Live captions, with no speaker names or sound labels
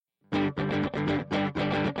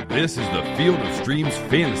This is the Field of Streams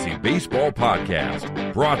Fantasy Baseball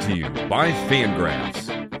Podcast, brought to you by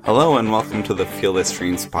Fangraphs. Hello and welcome to the Field of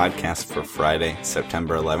Streams Podcast for Friday,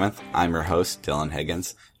 September 11th. I'm your host, Dylan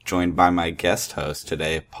Higgins, joined by my guest host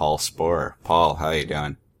today, Paul Sporer. Paul, how are you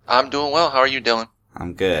doing? I'm doing well. How are you, Dylan?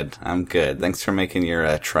 I'm good. Thanks for making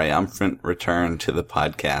your triumphant return to the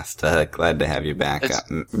podcast. Glad to have you back.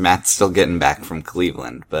 Matt's still getting back from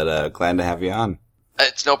Cleveland, but glad to have you on.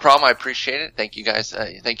 It's no problem. I appreciate it. Thank you guys.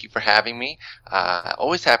 Thank you for having me.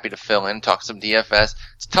 Always happy to fill in, talk some DFS.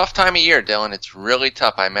 It's a tough time of year, Dylan. It's really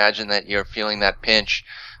tough. I imagine that you're feeling that pinch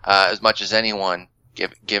as much as anyone,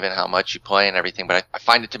 given how much you play and everything. But I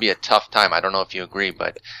find it to be a tough time. I don't know if you agree,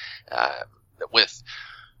 but with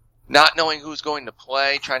not knowing who's going to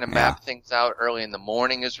play, trying to map things out early in the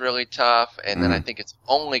morning is really tough. And then I think it's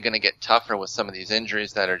only going to get tougher with some of these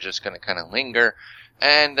injuries that are just going to kind of linger.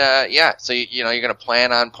 And, so, you're going to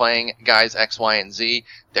plan on playing guys X, Y, and Z.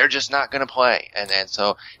 They're just not going to play. And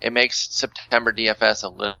so it makes September DFS a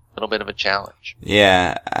little bit of a challenge.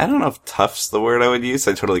 Yeah. I don't know if tough's the word I would use.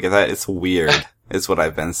 I totally get that. It's weird, is what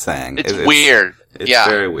I've been saying. It's weird. It's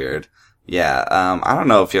very weird. Yeah. I don't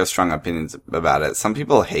know if you have strong opinions about it. Some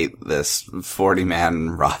people hate this 40-man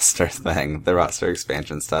roster thing, the roster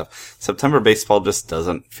expansion stuff. September baseball just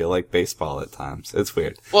doesn't feel like baseball at times. It's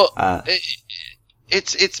weird. Well,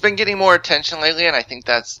 It's been getting more attention lately, and I think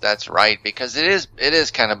that's right, because it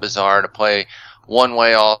is kind of bizarre to play one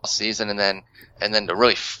way all season and then to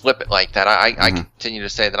really flip it like that. I continue to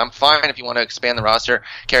say that I'm fine if you want to expand the roster,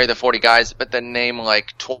 carry the 40 guys, but then name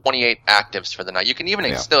like 28 actives for the night. You can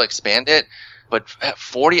even still expand it, but at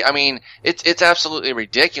 40, I mean, it's absolutely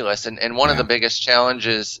ridiculous. And one of the biggest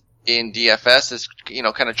challenges in DFS is,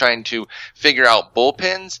 kind of trying to figure out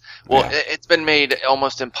bullpens. Well, it's been made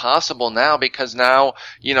almost impossible now, because now,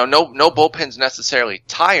 no bullpen's necessarily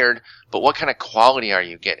tired, but what kind of quality are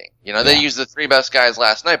you getting? They used the 3 best guys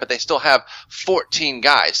last night, but they still have 14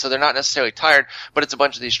 guys, so they're not necessarily tired, but it's a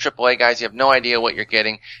bunch of these AAA guys. You have no idea what you're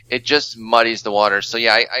getting. It just muddies the waters. So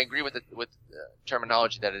yeah, I agree with the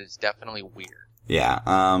terminology that it is definitely weird. Yeah,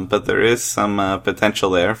 but there is some potential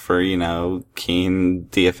there for, keen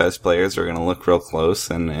DFS players who are going to look real close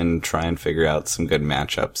and try and figure out some good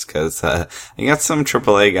matchups, because you got some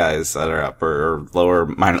AAA guys that are up, or lower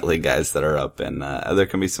minor league guys that are up, and there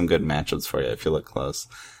can be some good matchups for you if you look close.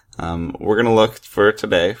 We're going to look for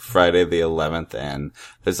today, Friday the 11th, and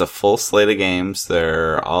there's a full slate of games.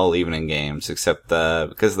 They're all evening games, except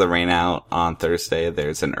because of the rain out on Thursday,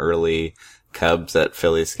 there's an early Cubs at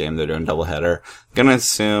Phillies game. They're doing doubleheader. Gonna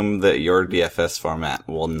assume that your DFS format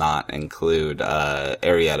will not include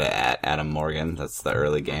Arrieta at Adam Morgan. That's the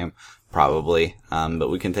early game, probably. But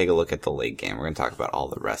we can take a look at the late game. We're gonna talk about all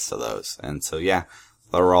the rest of those. And so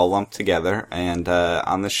they're all lumped together. And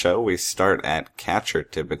on the show, we start at catcher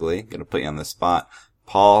typically. Gonna put you on the spot.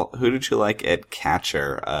 Paul, who did you like at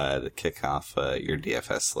catcher to kick off your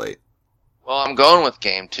DFS slate? Well, I'm going with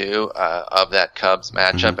game 2 of that Cubs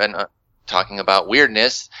matchup, and talking about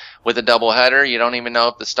weirdness with a doubleheader, you don't even know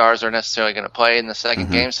if the Stars are necessarily going to play in the second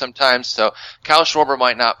game sometimes. So Kyle Schwarber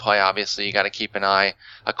might not play. Obviously, you got to keep a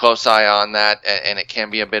close eye on that, and it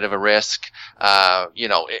can be a bit of a risk.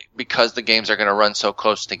 Because the games are going to run so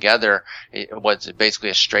close together. It was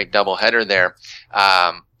basically a straight doubleheader there.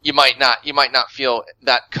 You might not feel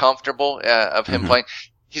that comfortable of him playing.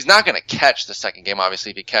 He's not going to catch the second game,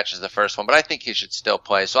 obviously, if he catches the first one, but I think he should still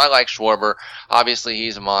play. So I like Schwarber. Obviously,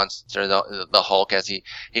 he's a monster, the Hulk, as he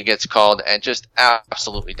gets called, and just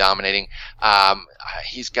absolutely dominating.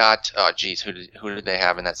 He's got, who did they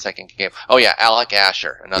have in that second game? Oh yeah, Alec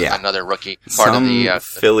Asher, another rookie. Part of the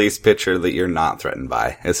Phillies pitcher that you're not threatened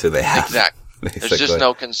by is who they have. Exactly. There's just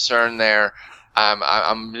no concern there.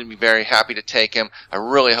 I'm going to be very happy to take him. I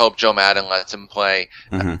really hope Joe Madden lets him play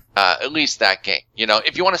at least that game.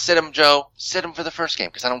 If you want to sit him, Joe, sit him for the first game,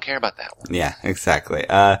 because I don't care about that one. Yeah, exactly.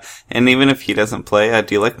 And even if he doesn't play,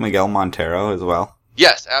 do you like Miguel Montero as well?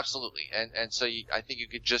 Yes, absolutely. And so I think you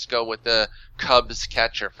could just go with the Cubs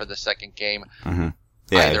catcher for the second game.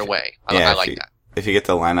 Either way. I like that. If you get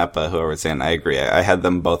to line up whoever's in, I agree. I had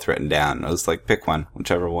them both written down. I was like, pick one,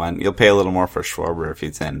 whichever one. You'll pay a little more for Schwarber if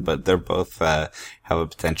he's in, but they're both have a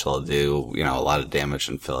potential to do, a lot of damage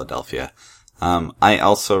in Philadelphia. I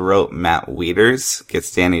also wrote Matt Wieters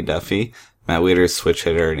gets Danny Duffy. Matt Wieters switch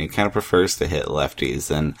hitter, and he kind of prefers to hit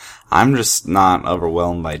lefties, and I'm just not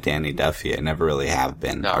overwhelmed by Danny Duffy. I never really have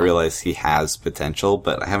been. No. I realize he has potential,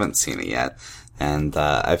 but I haven't seen it yet. And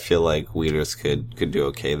I feel like Wieters could do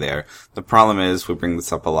okay there. The problem is, we bring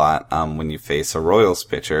this up a lot, when you face a Royals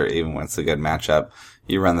pitcher, even when it's a good matchup,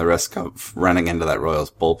 you run the risk of running into that Royals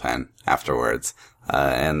bullpen afterwards.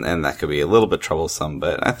 and that could be a little bit troublesome,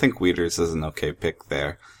 but I think Wieters is an okay pick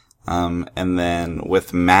there. And then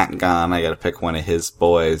with Matt gone, I gotta pick one of his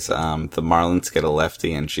boys. The Marlins get a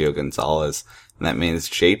lefty and Gio Gonzalez. And that means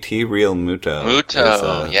JT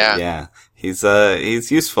Realmuto. Yeah.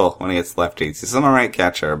 He's useful when he gets lefties. He's an alright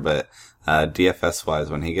catcher, but, DFS wise,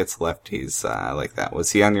 when he gets lefties, I like that.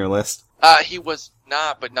 Was he on your list? He was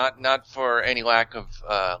not, but not for any lack of,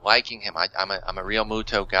 liking him. I'm a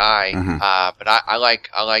Realmuto guy. Mm-hmm. But I like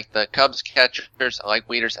the Cubs catchers. I like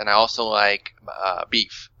Wieters, and I also like,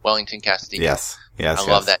 Beef. Wellington Castillo. Yes. I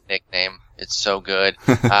love that nickname. It's so good.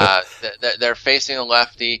 They're facing a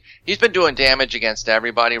lefty. He's been doing damage against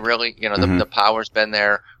everybody, really. You know, the power's been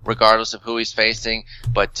there regardless of who he's facing.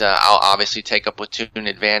 But, I'll obviously take a platoon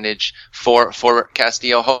advantage for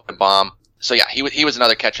Castillo. Hope to bomb. So yeah, he was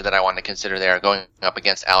another catcher that I wanted to consider there, going up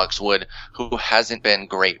against Alex Wood, who hasn't been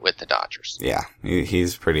great with the Dodgers. Yeah,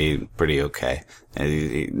 he's pretty okay.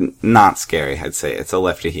 Not scary, I'd say. It's a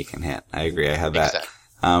lefty he can hit. I agree. I had that. Exactly.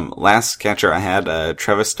 Last catcher I had,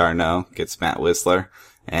 Travis d'Arnaud gets Matt Wisler.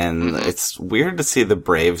 And it's weird to see the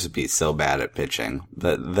Braves be so bad at pitching,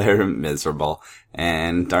 but they're miserable.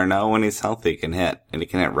 And d'Arnaud, when he's healthy, can hit. And he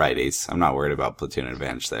can hit righties. I'm not worried about platoon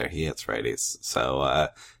advantage there. He hits righties. So,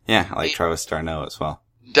 yeah, I like Travis d'Arnaud as well.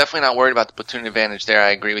 Definitely not worried about the platoon advantage there.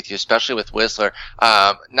 I agree with you, especially with Wisler.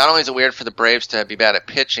 Not only is it weird for the Braves to be bad at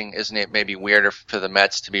pitching, isn't it maybe weirder for the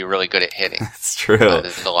Mets to be really good at hitting? That's true.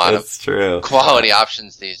 There's a lot of quality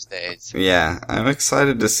options these days. Yeah, I'm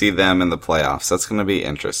excited to see them in the playoffs. That's going to be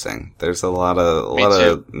interesting. There's a lot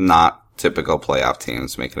of not typical playoff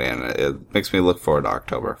teams making it in. It makes me look forward to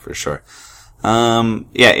October for sure. Yeah,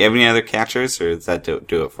 you have any other catchers, or does that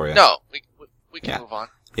do it for you? No, we can move on.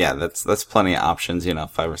 Yeah, that's plenty of options,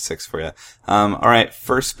 5 or 6 for you. Alright,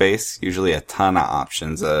 first base, usually a ton of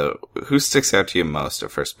options. Who sticks out to you most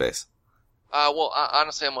at first base? Well,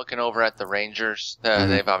 honestly, I'm looking over at the Rangers.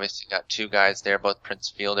 They've obviously got two guys there, both Prince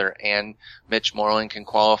Fielder and Mitch Moreland can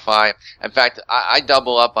qualify. In fact, I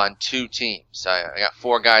double up on two teams. I got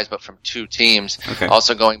 4 guys, but from 2 teams. Okay.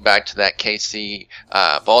 Also going back to that KC,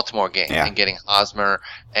 Baltimore game and getting Hosmer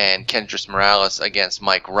and Kendrys Morales against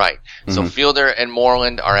Mike Wright. So Fielder and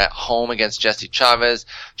Moreland are at home against Jesse Chavez.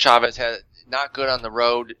 Chavez has not good on the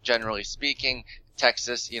road, generally speaking.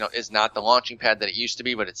 Texas, is not the launching pad that it used to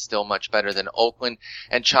be, but it's still much better than Oakland.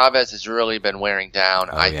 And Chavez has really been wearing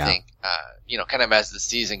down, I think, kind of as the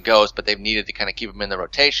season goes, but they've needed to kind of keep him in the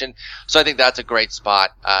rotation. So I think that's a great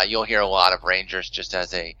spot. You'll hear a lot of Rangers just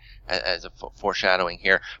as a foreshadowing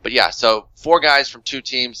here. But yeah, so 4 guys from 2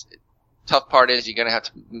 teams. Tough part is you're going to have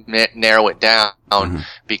to narrow it down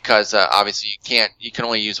because obviously you can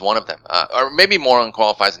only use one of them. Or maybe Moreland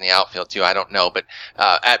qualifies in the outfield too, I don't know, but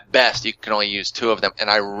at best you can only use 2 of them, and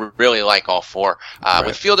I really like all 4.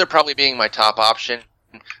 With Fielder probably being my top option,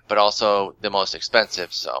 but also the most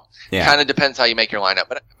expensive, so kind of depends how you make your lineup.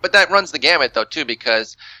 But that runs the gamut though too,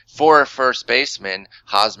 because for a first baseman,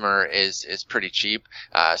 Hosmer is pretty cheap,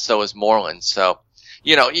 so is Moreland, so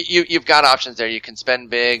you've got options there. You can spend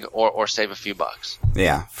big or save a few bucks.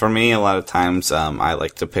 Yeah. For me, a lot of times, I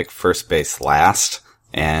like to pick first base last,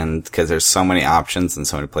 and cause there's so many options and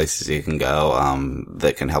so many places you can go,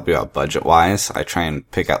 that can help you out budget wise. I try and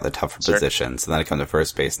pick out the tougher positions, and then I come to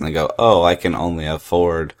first base and I go, I can only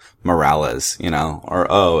afford Morales,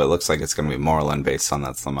 or it looks like it's going to be Moreland based on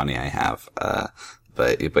that's the money I have.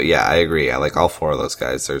 But yeah, I agree. I like all 4 of those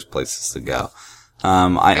guys. There's places to go.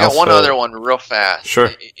 I got one other one real fast.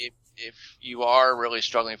 Sure. If you are really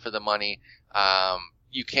struggling for the money,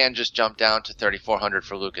 you can just jump down to 3,400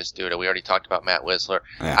 for Lucas Duda. We already talked about Matt Wisler.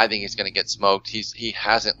 Yeah. I think he's going to get smoked. He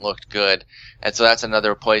hasn't looked good. And so that's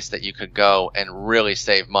another place that you could go and really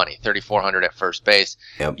save money. 3,400 at first base.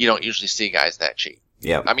 Yep. You don't usually see guys that cheap.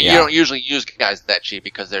 Yep. I mean, you don't usually use guys that cheap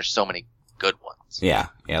because there's so many good ones. Yeah.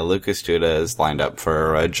 Lucas Duda is lined up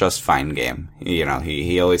for a just fine game.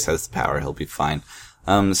 He always has the power. He'll be fine.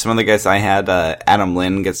 Some of the guys I had, Adam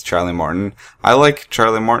Lynn gets Charlie Morton. I like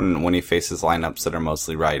Charlie Morton when he faces lineups that are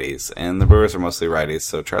mostly righties, and the Brewers are mostly righties,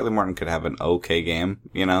 so Charlie Morton could have an okay game,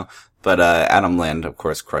 but, Adam Lynn, of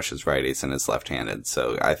course, crushes righties and is left-handed,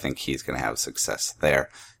 so I think he's gonna have success there,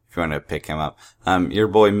 if you want to pick him up. Your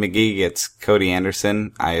boy McGee gets Cody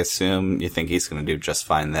Anderson. I assume you think he's gonna do just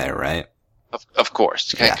fine there, right? Of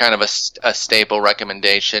course. Kind of a staple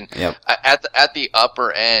recommendation. Yep. At the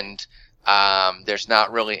upper end, There's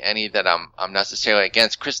not really any that I'm necessarily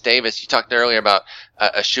against. Chris Davis, you talked earlier about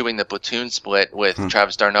eschewing the platoon split with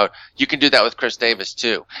Travis d'Arnaud. You can do that with Chris Davis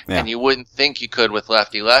too. Yeah. And you wouldn't think you could with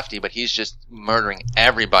lefty-lefty, but he's just murdering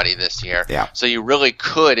everybody this year. Yeah. So you really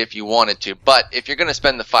could if you wanted to. But if you're going to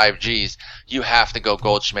spend the 5 Gs, you have to go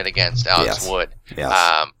Goldschmidt against Alex Wood.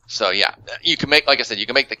 Yes. So yeah, you can make, like I said, you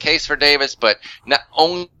can make the case for Davis, but not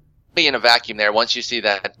only in a vacuum there. Once you see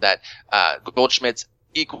that Goldschmidt's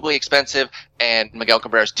equally expensive and Miguel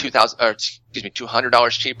Cabrera's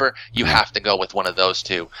 $200 cheaper, you have to go with one of those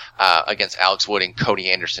two against Alex Wood and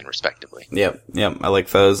Cody Anderson respectively. Yep, I like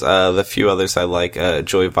those. The few others I like,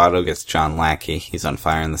 Joey Votto gets John Lackey. He's on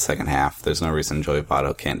fire in the second half. There's no reason Joey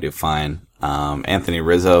Votto can't do fine. Anthony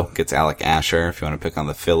Rizzo gets Alec Asher if you want to pick on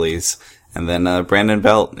the Phillies. And then Brandon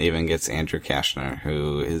Belt even gets Andrew Cashner,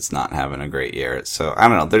 who is not having a great year. So, I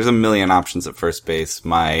don't know. There's a million options at first base.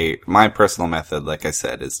 My personal method, like I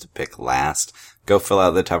said, is to pick last. Go fill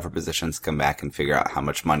out the tougher positions, come back and figure out how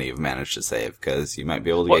much money you've managed to save. Because you might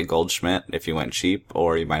be able to get Goldschmidt if you went cheap,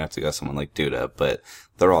 or you might have to go someone like Duda. But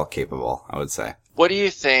they're all capable, I would say. What do you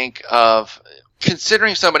think of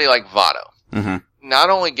considering somebody like Votto? Mm-hmm. Not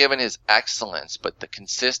only given his excellence, but the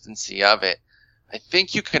consistency of it. I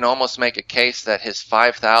think you can almost make a case that his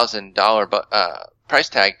 $5,000 price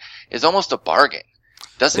tag is almost a bargain.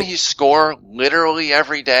 Doesn't he score literally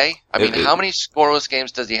every day? I mean, how many scoreless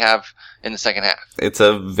games does he have in the second half? It's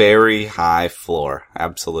a very high floor,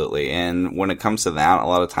 absolutely. And when it comes to that, a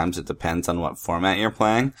lot of times it depends on what format you're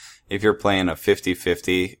playing. If you're playing a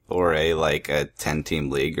 50-50 or a 10-team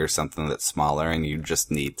league or something that's smaller and you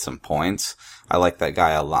just need some points, I like that guy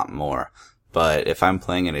a lot more. But if I'm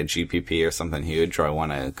playing in a GPP or something huge, or I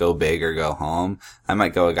want to go big or go home, I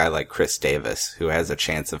might go a guy like Chris Davis, who has a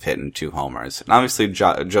chance of hitting 2 homers. And obviously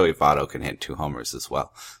Joey Votto can hit 2 homers as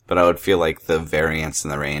well. But I would feel like the variance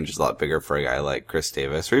in the range is a lot bigger for a guy like Chris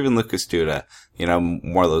Davis, or even Lucas Duda,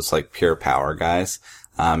 more of those pure power guys.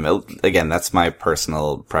 Again, that's my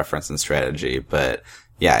personal preference and strategy, but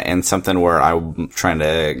yeah, and something where I'm trying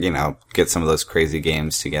to, get some of those crazy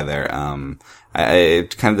games together.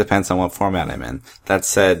 It kind of depends on what format I'm in. That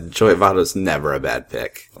said, Joey Votto's never a bad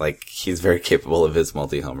pick. He's very capable of his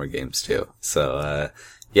multi-homer games too. So,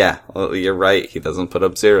 you're right. He doesn't put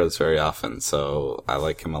up zeros very often. So I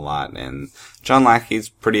like him a lot. And John Lackey's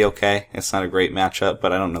pretty okay. It's not a great matchup,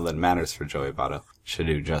 but I don't know that it matters for Joey Votto. Should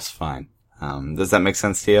do just fine. Does that make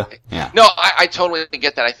sense to you? Yeah. No, I totally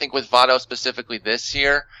get that. I think with Votto specifically this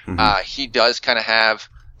year, he does kind of have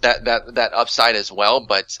that upside as well,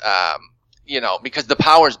 but, because the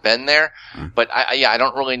power's been there, but I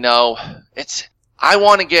don't really know. I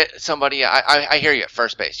want to get somebody, I hear you at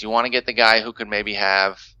first base. You want to get the guy who could maybe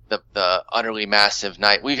have the utterly massive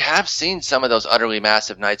night. We have seen some of those utterly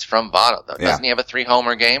massive nights from Votto, though. Yeah. Doesn't he have a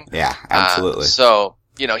 3-homer game? Yeah, absolutely.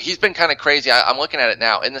 He's been kind of crazy. I'm looking at it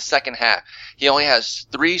now. In the second half, he only has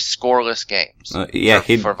 3 scoreless games.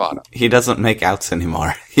 For Votto. He doesn't make outs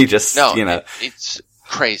anymore. He just, it's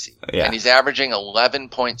crazy. Yeah. And he's averaging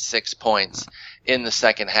 11.6 points in the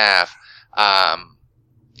second half. I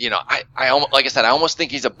like I said, I almost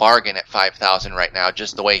think he's a bargain at 5,000 right now,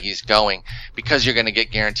 just the way he's going, because you're going to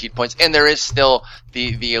get guaranteed points. And there is still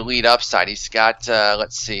the elite upside. He's got,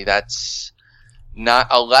 that's not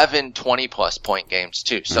 11 20-plus point games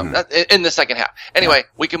too. So in the second half. Anyway,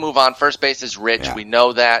 we can move on. First base is rich. Yeah. We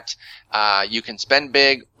know that. You can spend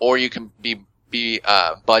big or you can be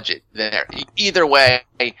budget there. Either way,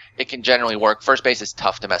 it can generally work. First base is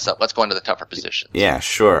tough to mess up. Let's go into the tougher positions. Yeah,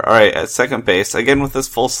 sure. All right, at second base, again with this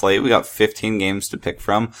full slate, we got 15 games to pick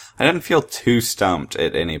from. I didn't feel too stumped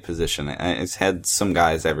at any position. It's had some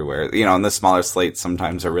guys everywhere. In the smaller slate,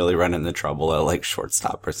 sometimes I really run into trouble at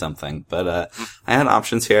shortstop or something. But I had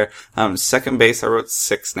options here. Second base, I wrote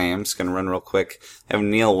 6 names. Gonna run real quick. I have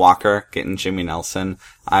Neil Walker getting Jimmy Nelson.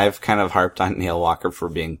 I've kind of harped on Neil Walker for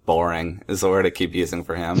being boring, is the word I keep using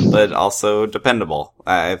for him, but also dependable.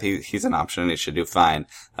 He's an option and he should do fine,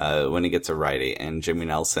 when he gets a righty, and Jimmy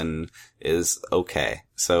Nelson is okay.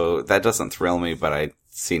 So that doesn't thrill me, but I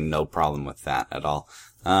see no problem with that at all.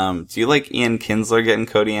 Do you like Ian Kinsler getting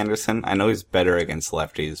Cody Anderson? I know he's better against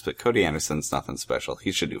lefties, but Cody Anderson's nothing special.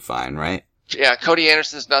 He should do fine, right? Yeah, Cody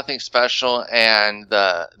Anderson's nothing special, and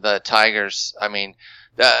the Tigers,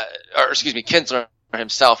 Kinsler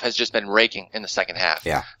himself has just been raking in the second half.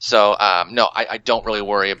 Yeah. So, no, I don't really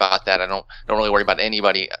worry about that. I don't really worry about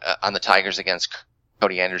anybody on the Tigers against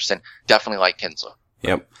Cody Anderson. Definitely like Kinsler.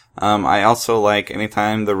 Yep. I also like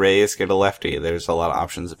anytime the Rays get a lefty, there's a lot of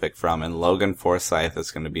options to pick from, and Logan Forsythe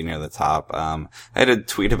is going to be near the top. I had a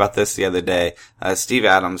tweet about this the other day. Steve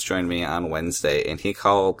Adams joined me on Wednesday, and he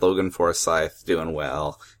called Logan Forsythe doing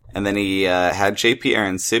well And then he had JP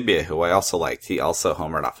Arancibia, who I also liked. He also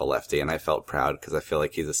homered off a lefty, and I felt proud because I feel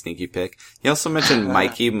like he's a sneaky pick. He also mentioned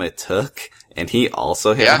Mikey Matuk, and he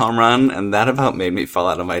also hit a home run, and that about made me fall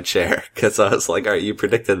out of my chair because I was like, all right, you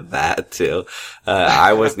predicted that too.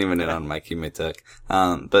 I wasn't even in on Mikey Matuk.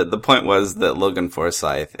 But the point was that Logan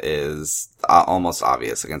Forsythe is almost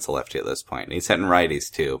obvious against a lefty at this point. He's hitting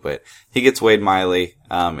righties too, but he gets Wade Miley.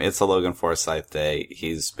 It's a Logan Forsythe day.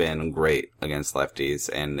 He's been great against lefties,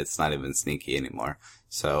 and it's not even sneaky anymore.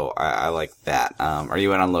 So I like that. Are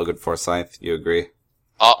you in on Logan Forsythe? You agree?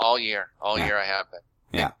 All year I have been.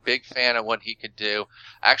 Yeah. Big fan of what he could do.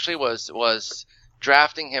 Actually was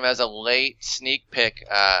drafting him as a late sneak pick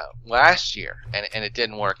last year, and it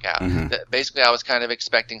didn't work out. Mm-hmm. Basically, I was kind of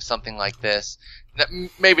expecting something like this.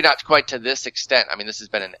 Maybe not quite to this extent. I mean, this has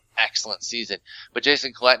been an excellent season. But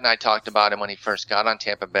Jason Collette and I talked about him when he first got on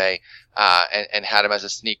Tampa Bay, and had him as a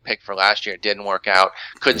sneak pick for last year. It didn't work out.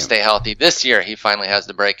 Couldn't stay healthy. This year, he finally has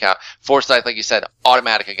the breakout. Forsythe, like you said,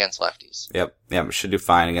 automatic against lefties. Yep, should do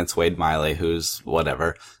fine against Wade Miley, who's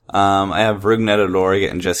whatever. I have Rougned Odor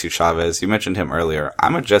and Jesse Chavez. You mentioned him earlier.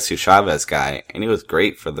 I'm a Jesse Chavez guy, and he was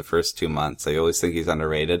great for the first 2 months. I always think he's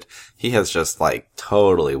underrated. He has just,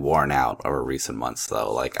 totally worn out over recent months,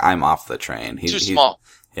 though. I'm off the train. Too small.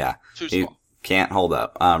 Yeah. Too he small. Can't hold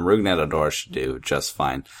up. Rougned Odor should do just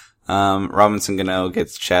fine. Robinson Cano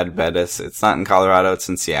gets Chad Bettis. It's not in Colorado, it's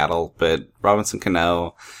in Seattle, but Robinson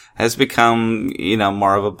Cano has become,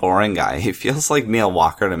 more of a boring guy. He feels like Neil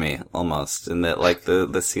Walker to me, almost, in that,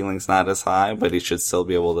 the ceiling's not as high, but he should still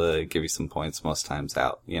be able to give you some points most times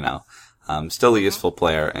out, Still a useful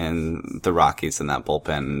player in the Rockies in that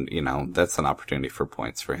bullpen, that's an opportunity for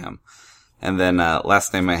points for him. And then,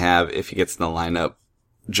 last name I have, if he gets in the lineup,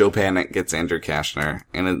 Joe Panik gets Andrew Cashner,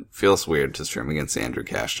 and it feels weird to stream against Andrew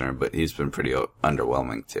Cashner, but he's been pretty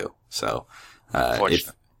underwhelming too. So,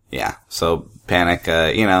 so Panik,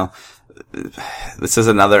 this is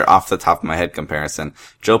another off the top of my head comparison.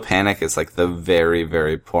 Joe Panik is the very,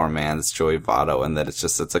 very poor man's Joey Votto, in that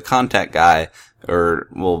it's a contact guy,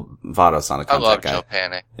 Votto's not a contact guy. I love Joe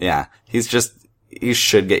Panik. Yeah. He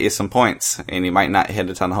should get you some points, and he might not hit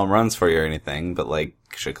a ton of home runs for you or anything, but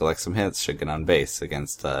should collect some hits, should get on base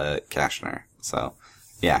against, Cashner. So,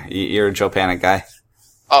 yeah, you're a Joe Panik guy?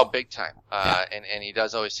 Oh, big time. And he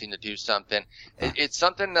does always seem to do something. It's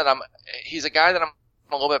something that he's a guy that I'm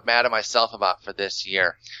a little bit mad at myself about for this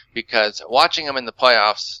year, because watching him in the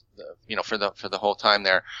playoffs, for the whole time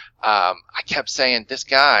there, I kept saying this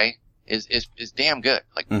guy is damn good,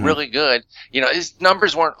 really good. His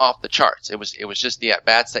numbers weren't off the charts. It was just the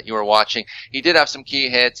at-bats that you were watching. He did have some key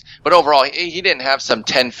hits, but overall he didn't have some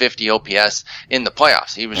 1050 OPS in the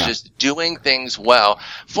playoffs. He was just doing things well.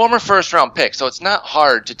 Former first round pick, so it's not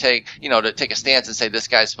hard to take a stance and say this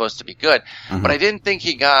guy's supposed to be good. Mm-hmm. But I didn't think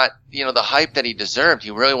he got the hype that he deserved.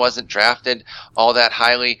 He really wasn't drafted all that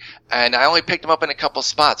highly, and I only picked him up in a couple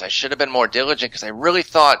spots. I should have been more diligent because I really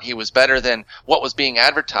thought he was better than what was being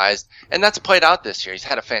advertised, and that's played out this year. He's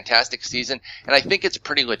had a fantastic season, and I think it's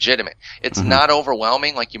pretty legitimate. It's not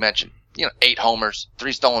overwhelming, like you mentioned. 8 homers,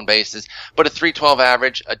 3 stolen bases, but a 312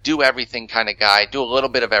 average, a do-everything kind of guy, do a little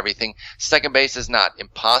bit of everything. Second base is not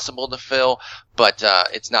impossible to fill, but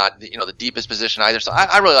it's not the deepest position either. So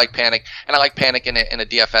I really like Panik, and I like Panik in a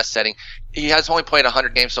DFS setting. He has only played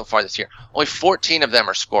 100 games so far this year. Only 14 of them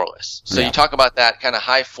are scoreless. So you talk about that kind of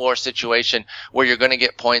high floor situation where you're going to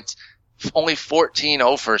get points. Only 14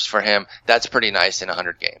 offers for him. That's pretty nice in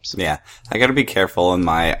 100 games. Yeah. I gotta be careful in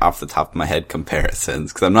my off the top of my head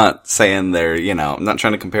comparisons, because I'm not saying they're, I'm not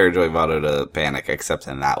trying to compare Joey Votto to Panik, except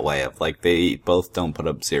in that way of they both don't put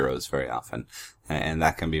up zeros very often. And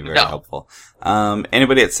that can be very helpful.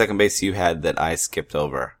 Anybody at second base you had that I skipped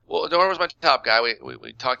over? Well, Odor was my top guy.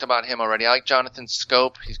 We talked about him already. I like Jonathan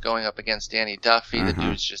Scope. He's going up against Danny Duffy. Mm-hmm. The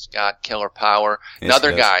dude's just got killer power. Yes,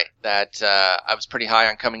 another guy that I was pretty high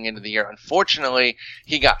on coming into the year. Unfortunately,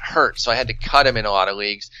 he got hurt, so I had to cut him in a lot of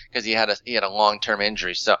leagues because he had a long-term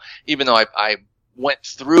injury. So even though I went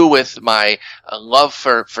through with my love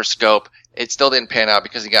for Scope, it still didn't pan out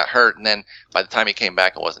because he got hurt, and then by the time he came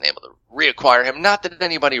back, I wasn't able to reacquire him. Not that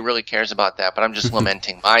anybody really cares about that, but I'm just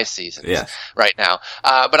lamenting my seasons right now.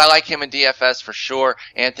 But I like him in DFS for sure.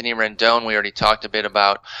 Anthony Rendon, we already talked a bit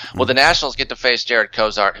about. Well, the Nationals get to face Jared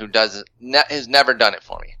Cozart, who has never done it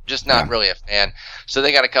for me. Just not really a fan. So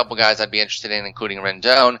they got a couple guys I'd be interested in, including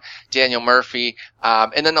Rendon, Daniel Murphy,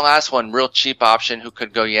 and then the last one, real cheap option who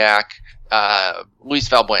could go yak. Luis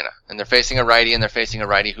Valbuena, and they're facing a righty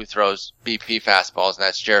who throws BP fastballs, and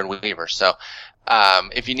that's Jared Weaver. So,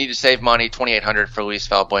 If you need to save money, 2,800 for Luis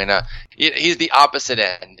Valbuena. He's the opposite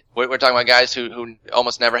end. We're talking about guys who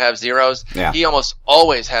almost never have zeros. Yeah. He almost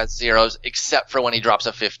always has zeros, except for when he drops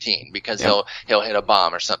a 15, because he'll hit a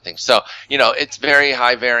bomb or something. So, it's very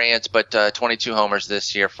high variance, but 22 homers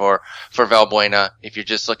this year for Valbuena. If you're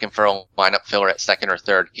just looking for a lineup filler at second or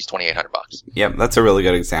third, he's $2,800. Yep, that's a really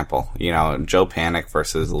good example. Joe Panic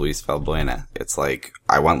versus Luis Valbuena. It's like,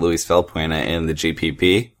 I want Luis Valbuena in the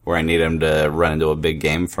GPP, where I need him to run into a big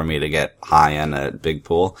game for me to get high in a big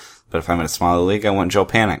pool. But if I'm in a smaller league, I want Joe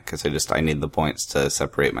Panic, because I need the points to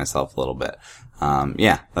separate myself a little bit.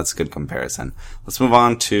 That's a good comparison. Let's move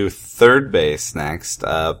on to third base next.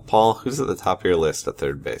 Paul, who's at the top of your list at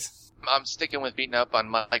third base? I'm sticking with beating up on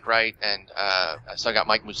Mike Wright, and so I got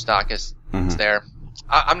Mike Moustakas there.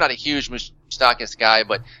 I'm not a huge Moustakas guy,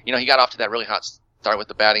 but he got off to that really hot start with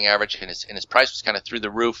the batting average, and his price was kind of through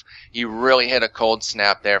the roof. He really hit a cold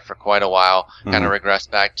snap there for quite a while, kind of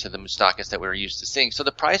regressed back to the Moustakas that we were used to seeing. So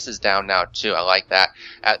the price is down now too. I like that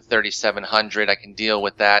at 3,700. I can deal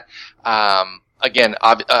with that. Again,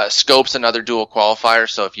 Scope's another dual qualifier,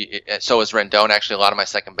 so is Rendon. Actually, a lot of my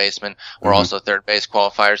second basemen were also third base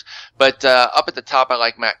qualifiers. But up at the top, I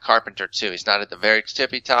like Matt Carpenter too. He's not at the very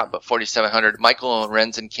tippy top, but 4,700. Michael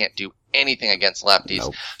Lorenzen can't do anything against lefties,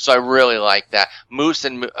 Nope. So I really like that. Moose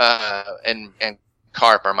and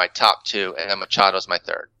Carp are my top two, and then Machado's my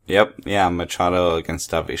third. Yep, yeah, Machado against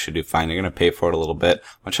Duffy should do fine. You're going to pay for it a little bit.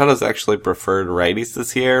 Machado's actually preferred righties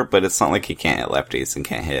this year, but it's not like he can't hit lefties and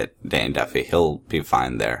can't hit Danny Duffy. He'll be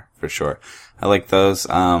fine there, for sure. I like those,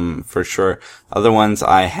 for sure. Other ones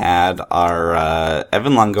I had are,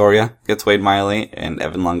 Evan Longoria gets Wade Miley, and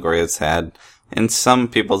Evan Longoria's had, in some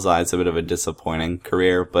people's eyes, a bit of a disappointing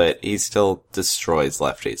career, but he still destroys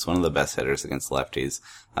lefties. One of the best hitters against lefties.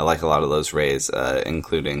 I like a lot of those Rays,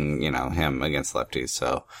 including, him against lefties.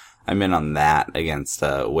 So I'm in on that against,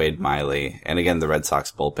 Wade Miley. And again, the Red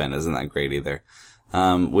Sox bullpen isn't that great either.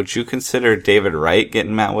 Would you consider David Wright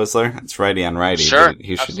getting Matt Whistler? It's righty on righty. Sure.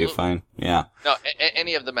 He should do fine. Yeah. No,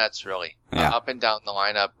 any of the Mets really. Yeah. Up and down the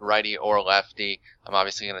lineup, righty or lefty. I'm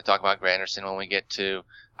obviously going to talk about Granderson when we get to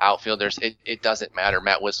outfielders. It doesn't matter.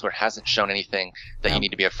 Matt Whistler hasn't shown anything that you need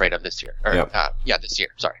to be afraid of this year. This year.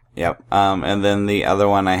 Sorry. Yep. And then the other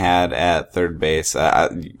one I had at third base,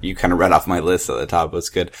 you kind of read off my list at the top. It was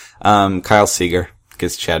good. Kyle Seager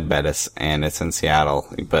gets Chad Bettis, and it's in Seattle,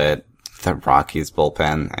 but the Rockies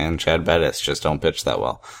bullpen and Chad Bettis just don't pitch that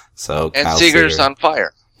well. So and Kyle Seager's Seager, on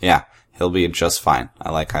fire. Yeah. He'll be just fine. I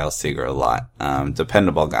like Kyle Seager a lot.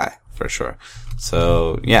 Dependable guy for sure.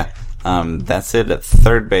 So yeah. That's it at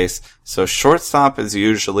third base. So shortstop is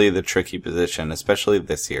usually the tricky position, especially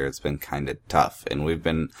this year. It's been kind of tough, and we've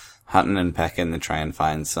been hunting and pecking to try and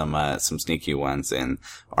find some sneaky ones. And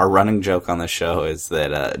our running joke on the show is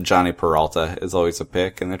that, Johnny Peralta is always a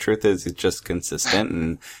pick, and the truth is he's just consistent,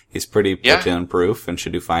 and he's pretty pitch-in proof and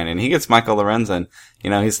should do fine. And he gets Michael Lorenzen.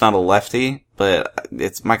 He's not a lefty, but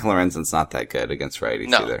Michael Lorenzen's not that good against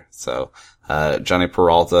righties either. So, Johnny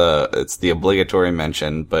Peralta, it's the obligatory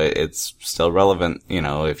mention, but it's still relevant,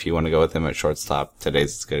 if you want to go with him at shortstop.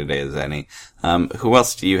 Today's as good a day as any. Who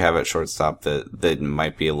else do you have at shortstop that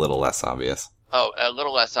might be a little less obvious? Oh, a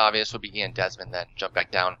little less obvious would be Ian Desmond then. Jump back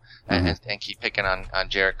down and keep picking on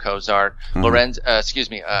Jarrett Cozart.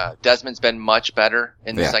 Desmond's been much better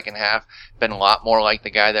in the second half. Been a lot more like the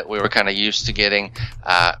guy that we were kind of used to getting.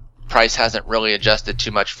 Price hasn't really adjusted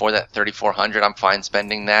too much for that 3,400. I'm fine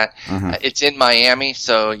spending that. It's in Miami,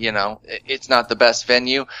 so it's not the best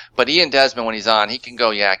venue. But Ian Desmond, when he's on, he can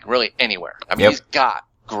go really anywhere. I mean, he's got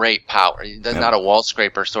great power. He's not a wall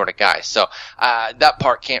scraper sort of guy. So that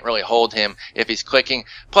part can't really hold him if he's clicking.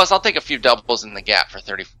 Plus, I'll take a few doubles in the gap for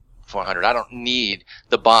 3,400. I don't need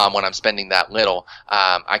the bomb when I'm spending that little.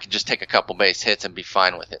 I can just take a couple base hits and be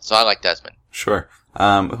fine with it. So I like Desmond. Sure.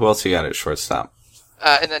 Who else you got at shortstop?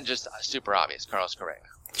 And then just super obvious, Carlos Correa.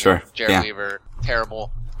 Sure. Jared Weaver,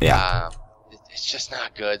 terrible. Yeah. It's just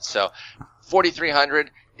not good. So 4,300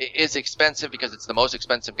 is expensive because it's the most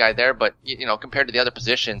expensive guy there. But, compared to the other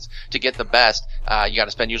positions, to get the best, you got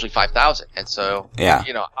to spend usually 5,000. And so,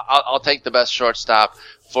 I'll take the best shortstop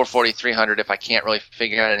for 4,300 if I can't really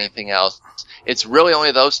figure out anything else. It's really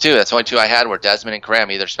only those two. That's the only two I had were Desmond and Correa. I'm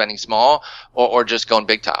either spending small or just going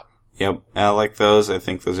big top. Yep, I like those. I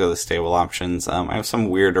think those are the stable options. I have some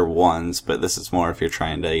weirder ones, but this is more if you're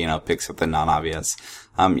trying to, pick something non-obvious.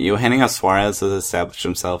 Eugenio Suarez has established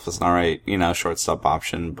himself as an alright, shortstop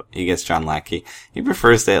option, but he gets John Lackey. He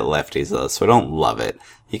prefers to hit lefties though, so I don't love it.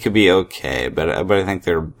 He could be okay, but I think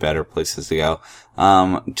there are better places to go.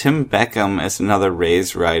 Tim Beckham is another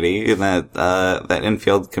Rays righty that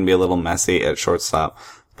infield can be a little messy at shortstop.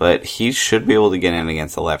 but he should be able to get in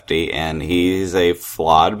against a lefty, and he's a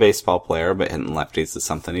flawed baseball player, but hitting lefties is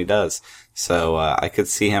something he does. So I could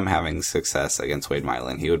see him having success against Wade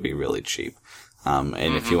Miley. He would be really cheap. And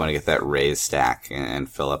if you want to get that Rays stack and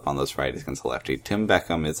fill up on those righties against a lefty, Tim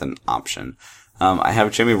Beckham is an option. I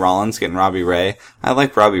have Jimmy Rollins getting Robbie Ray. I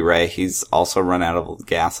like Robbie Ray. He's also run out of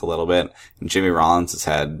gas a little bit. And Jimmy Rollins has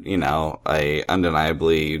had, a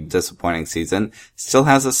undeniably disappointing season. Still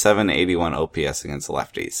has a 781 OPS against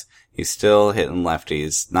lefties. He's still hitting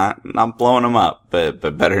lefties, not blowing them up, but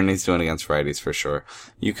better than he's doing against righties for sure.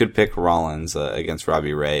 You could pick Rollins against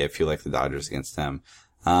Robbie Ray if you like the Dodgers against him.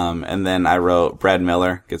 And then I wrote Brad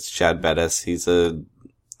Miller gets Chad Bettis. He's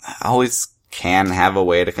always can have a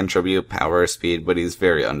way to contribute power or speed, but he's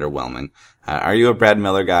very underwhelming. Are you a Brad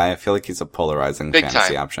Miller guy? I feel like he's a polarizing Big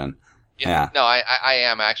fantasy time. Option. Yeah. No, I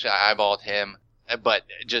am actually. I eyeballed him, but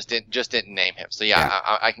just didn't name him. So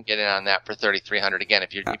I can get in on that for 3,300 again.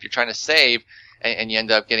 If you're trying to save and you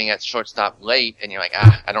end up getting at shortstop late and you're like,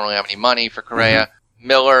 I don't really have any money for Correa,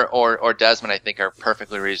 Miller or Desmond, I think are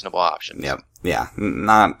perfectly reasonable options. Yep. Yeah,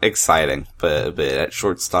 not exciting, but at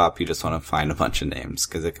shortstop, you just want to find a bunch of names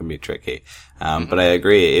because it can be tricky. But I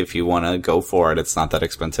agree, if you want to go for it, it's not that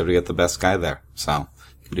expensive to get the best guy there. So,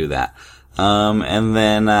 you can do that. And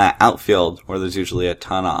then, outfield, where there's usually a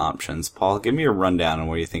ton of options. Paul, give me a rundown on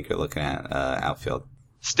where you think you're looking at, outfield.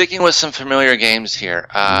 Sticking with some familiar games here.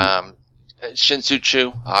 Shin-Soo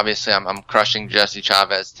Choo, obviously I'm crushing Jesse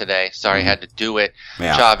Chavez today. Sorry I had to do it.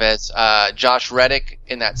 Yeah. Chavez. Josh Reddick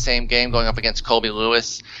in that same game going up against Colby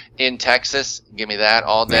Lewis in Texas. Give me that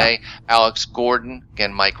all day. Yeah. Alex Gordon,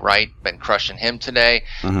 again, Mike Wright, been crushing him today.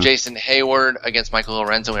 Jason Hayward against Michael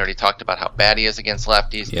Lorenzo. We already talked about how bad he is against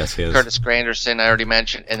lefties. Yes, he is. Curtis Granderson, I already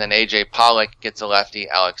mentioned. And then AJ Pollock gets a lefty.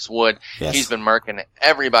 Alex Wood. Yes. He's been murking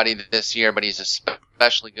everybody this year, but he's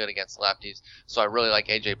especially good against lefties. So I really like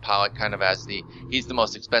AJ Pollock kind of as he's the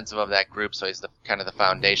most expensive of that group. So he's the kind of the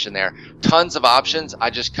foundation there. Tons of options. I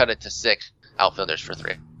just cut it to 6 outfielders for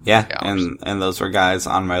 3. Yeah, and those were guys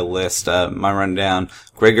on my list. My rundown,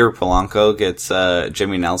 Gregor Polanco gets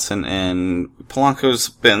Jimmy Nelson, and Polanco's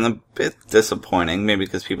been a bit disappointing, maybe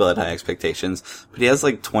because people had high expectations, but he has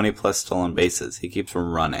like 20 plus stolen bases. He keeps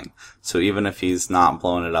running. So even if he's not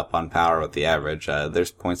blowing it up on power with the average,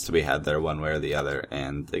 there's points to be had there one way or the other,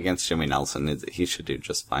 and against Jimmy Nelson, he should do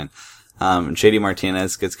just fine. JD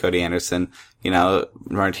Martinez gets Cody Anderson.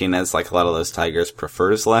 Martinez, like a lot of those Tigers,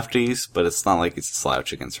 prefers lefties, but it's not like he's a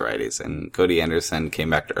slouch against righties. And Cody Anderson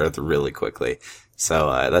came back to earth really quickly.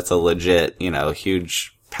 So, that's a legit,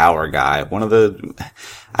 huge power guy.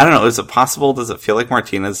 I don't know, is it possible? Does it feel like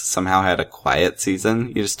Martinez somehow had a quiet season?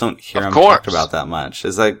 You just don't hear him talked about that much.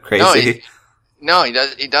 Is that crazy? No, he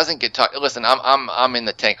does. He doesn't get talked. Listen, I'm in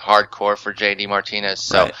the tank hardcore for JD Martinez,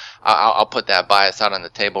 so right. I'll put that bias out on the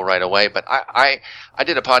table right away. But I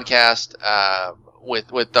did a podcast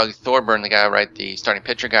with Doug Thorburn, the guy I write the starting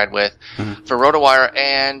pitcher guide with, for RotoWire,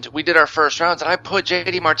 and we did our first rounds, and I put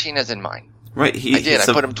JD Martinez in mine. Right, I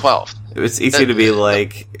put him 12th. It's easy to be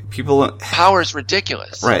like people. Power is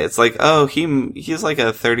ridiculous. Right, it's like, he's like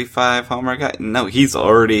a 35 homer guy. No, he's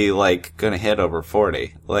already like gonna hit over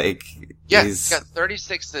 40. Like. Yeah, he's got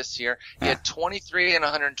 36 this year. He had 23 in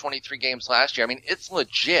 123 games last year. I mean, it's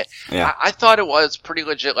legit. Yeah. I thought it was pretty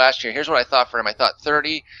legit last year. Here's what I thought for him. I thought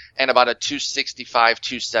 30 and about a 265,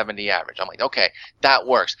 270 average. I'm like, okay, that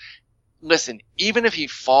works. Listen, even if he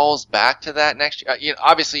falls back to that next year,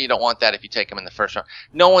 obviously you don't want that if you take him in the first round.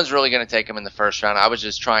 No one's really going to take him in the first round. I was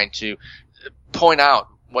just trying to point out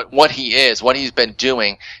what he is, what he's been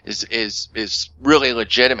doing is really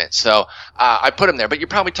legitimate. So, I put him there, but you're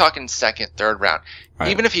probably talking second, third round.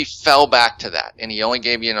 Right. Even if he fell back to that and he only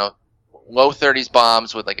gave, low 30s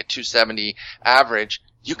bombs with like a 270 average,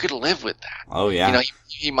 you could live with that. Oh yeah.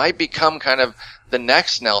 He might become kind of the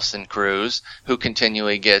next Nelson Cruz who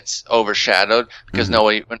continually gets overshadowed because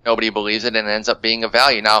nobody believes it and ends up being a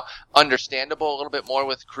value. Now, understandable a little bit more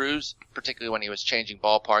with Cruz, particularly when he was changing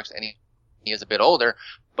ballparks and he is a bit older.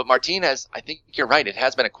 But Martinez, I think you're right. It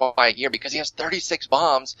has been a quiet year because he has 36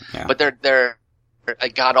 bombs, but they're a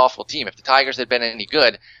god-awful team. If the Tigers had been any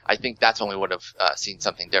good, I think that's when we would have seen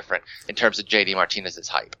something different in terms of JD Martinez's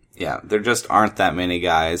hype. Yeah, there just aren't that many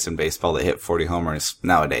guys in baseball that hit 40 homers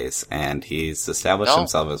nowadays, and he's established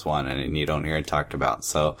himself as one, and you don't hear it talked about.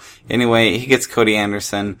 So anyway, he gets Cody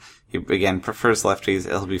Anderson. He, again, prefers lefties.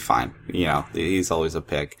 It'll be fine. He's always a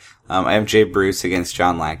pick. I have Jay Bruce against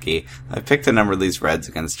John Lackey. I picked a number of these Reds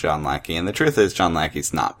against John Lackey, and the truth is John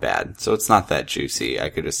Lackey's not bad, so it's not that juicy. I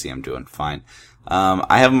could just see him doing fine.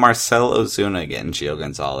 I have Marcell Ozuna getting Gio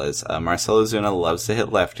Gonzalez. Marcell Ozuna loves to hit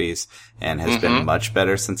lefties and has been much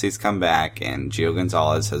better since he's come back, and Gio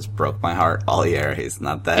Gonzalez has broke my heart all year. He's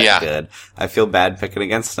not that good. I feel bad picking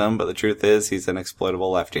against him, but the truth is he's an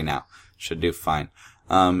exploitable lefty now. Should do fine.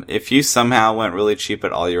 If you somehow went really cheap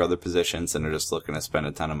at all your other positions and are just looking to spend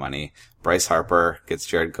a ton of money, Bryce Harper gets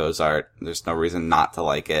Jared Cozart. There's no reason not to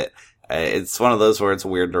like it. It's one of those where it's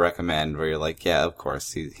weird to recommend, where you're like, yeah, of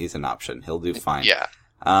course, he's an option. He'll do fine. Yeah.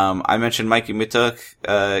 I mentioned Mikey Mutuk,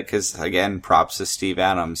 cause again, props to Steve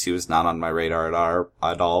Adams. He was not on my radar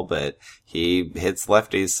at all, but he hits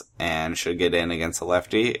lefties and should get in against a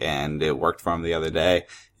lefty, and it worked for him the other day.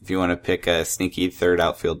 If you want to pick a sneaky third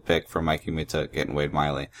outfield pick for Mikey Mutuk getting Wade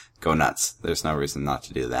Miley, go nuts. There's no reason not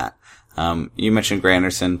to do that. You mentioned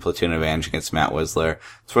Granderson, platoon advantage against Matt Wisler.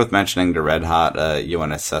 It's worth mentioning the red hot,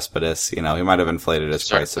 Yoenis Cespedes. You know, he might have inflated his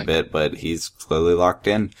price a bit, but he's clearly locked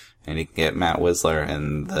in, and he can get Matt Wisler,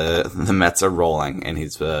 and the Mets are rolling, and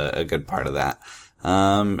he's a good part of that.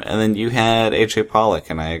 And then you had AJ Pollock,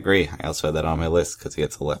 and I agree. I also had that on my list because he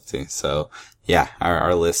gets a lefty. So yeah,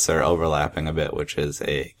 our lists are overlapping a bit, which is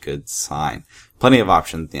a good sign. Plenty of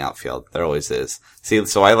options in the outfield. There always is. See,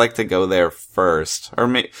 so I like to go there first,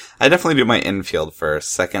 I definitely do my infield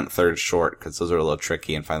first, second, third, short, because those are a little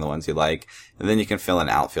tricky, and find the ones you like. And then you can fill in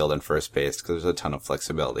outfield and first base, because there's a ton of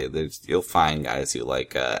flexibility. You'll find guys you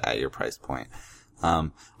like, at your price point.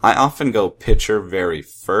 I often go pitcher very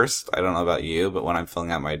first. I don't know about you, but when I'm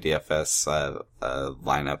filling out my DFS,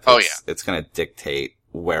 lineup, it's gonna dictate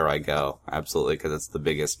where I go. Absolutely, because it's the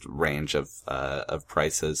biggest range of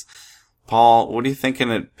prices. Paul, what are you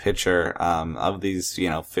thinking at pitcher, of these,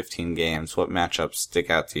 15 games? What matchups stick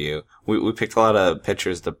out to you? We picked a lot of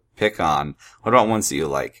pitchers to pick on. What about ones that you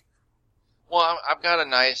like? Well, I've got a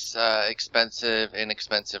nice, expensive,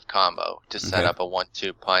 inexpensive combo to set up a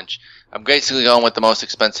 1-2 punch. I'm basically going with the most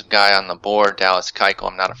expensive guy on the board, Dallas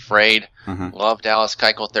Keuchel. I'm not afraid. Love Dallas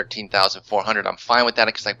Keuchel, 13,400. I'm fine with that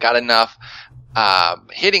because I've got enough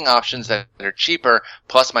hitting options that are cheaper,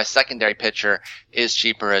 plus my secondary pitcher is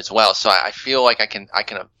cheaper as well. So I feel like I can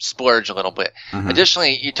splurge a little bit.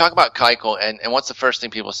 Additionally, you talk about Keuchel, and what's the first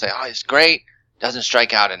thing people say? Oh, he's great. Doesn't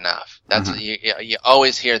strike out enough. That's you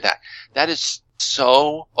always hear that. That is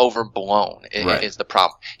so overblown is the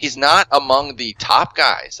problem. He's not among the top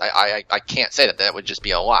guys. I can't say that. That would just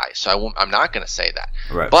be a lie. So I'm not going to say that.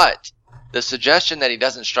 Right. But the suggestion that he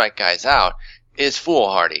doesn't strike guys out is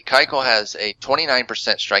foolhardy. Keuchel has a 29%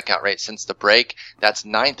 strikeout rate since the break. That's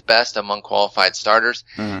 9th best among qualified starters.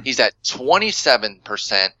 He's at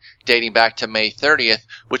 27% dating back to May 30th,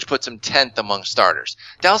 which puts him 10th among starters.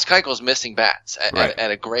 Dallas Keuchel's missing bats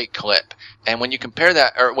at a great clip. And when you compare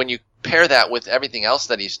that, or when you pair that with everything else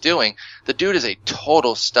that he's doing, the dude is a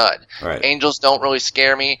total stud. Right. Angels don't really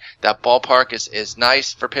scare me. That ballpark is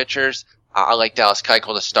nice for pitchers. I like Dallas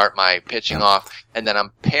Keuchel to start my pitching off, and then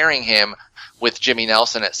I'm pairing him with Jimmy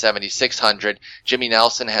Nelson at 7,600. Jimmy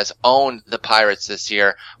Nelson has owned the Pirates this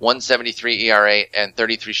year, 1.73 ERA and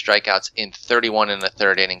 33 strikeouts in 31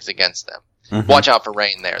 1/3 innings against them. Watch out for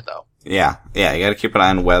rain there, though. Yeah, you gotta keep an eye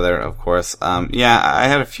on weather, of course. I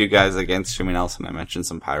had a few guys against Jimmy Nelson. I mentioned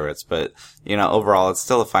some Pirates, but, overall, it's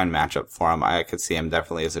still a fine matchup for him. I could see him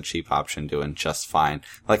definitely as a cheap option doing just fine.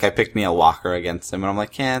 Like, I picked Neil Walker against him, and I'm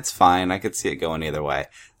like, yeah, it's fine. I could see it going either way.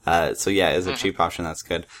 As a cheap option, that's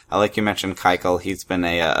good. I like you mentioned Keuchel. He's been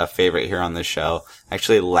a favorite here on this show.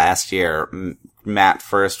 Actually, last year, Matt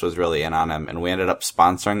First was really in on him, and we ended up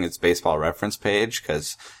sponsoring his baseball reference page,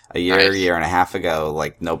 because a year and a half ago,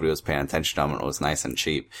 like, nobody was paying attention to him, and it was nice and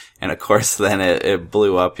cheap. And of course, then it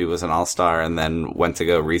blew up. He was an all-star, and then went to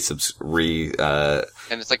go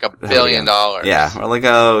and it's like $1 billion. Yeah, we're like,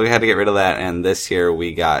 oh, we had to get rid of that. And this year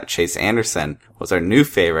we got Chase Anderson, was our new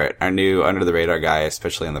favorite, our new under-the-radar guy,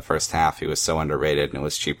 especially in the first half. He was so underrated, and it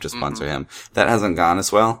was cheap to sponsor him. That hasn't gone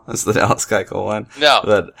as well as the Dallas Keuchel one. No.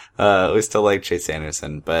 But we still like Chase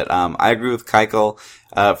Anderson. But I agree with Keuchel.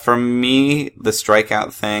 For me, the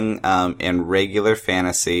strikeout thing, in regular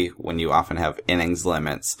fantasy, when you often have innings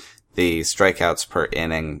limits, the strikeouts per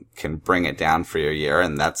inning can bring it down for your year,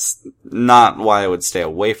 and that's not why I would stay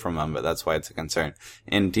away from him, but that's why it's a concern.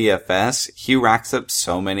 In DFS, he racks up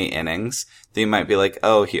so many innings that you might be like,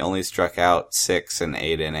 oh, he only struck out 6 in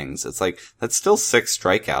 8 innings. It's like, that's still 6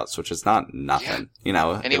 strikeouts, which is not nothing,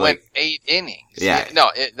 And he went 8 innings. Yeah. No,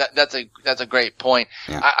 that's a great point.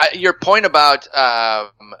 Yeah. Your point about,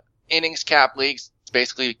 innings cap leagues,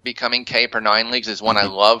 basically becoming K per 9 leagues is one I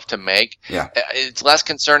love to make. Yeah. It's less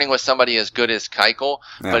concerning with somebody as good as Keuchel,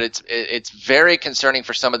 but it's very concerning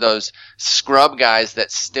for some of those scrub guys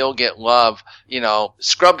that still get love,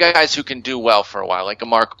 scrub guys who can do well for a while, like a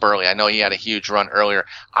Mark Burley. I know he had a huge run earlier.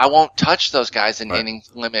 I won't touch those guys in inning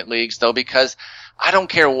limit leagues though, because I don't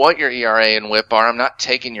care what your ERA and WHIP are. I'm not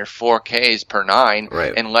taking your 4Ks per 9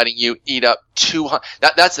 and letting you eat up 200.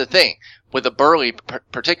 That's the thing. With a Burley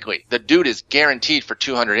particularly, the dude is guaranteed for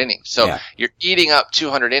 200 innings. So you're eating up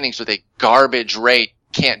 200 innings with a garbage rate.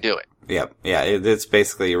 Can't do it. Yep. Yeah, it's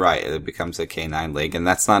basically right. It becomes a K9 league, and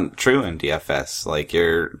that's not true in DFS. Like,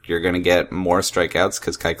 you're gonna get more strikeouts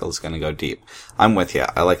because Keuchel's gonna go deep. I'm with you.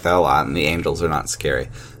 I like that a lot, and the Angels are not scary.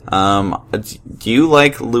 Do you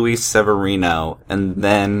like Luis Severino, and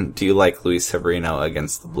then do you like Luis Severino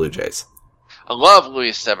against the Blue Jays? I love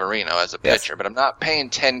Luis Severino as a pitcher, but I'm not paying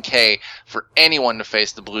 $10K for anyone to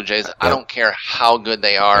face the Blue Jays. I don't care how good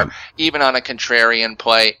they are, even on a contrarian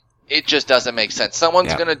play. It just doesn't make sense.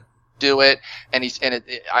 Someone's going to do it, and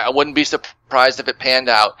I wouldn't be surprised if it panned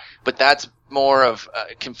out. But that's more of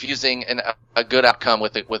confusing and a good outcome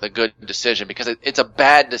with a good decision, because it's a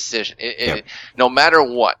bad decision. No matter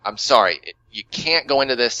what, I'm sorry. You can't go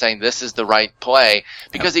into this saying this is the right play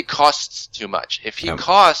because he costs too much. If he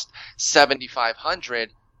cost $7,500,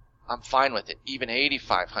 I'm fine with it. Even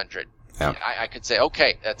 $8,500, I could say,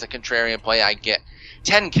 okay, that's a contrarian play. I get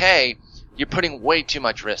 $10K. You're putting way too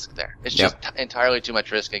much risk there. It's just entirely too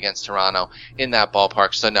much risk against Toronto in that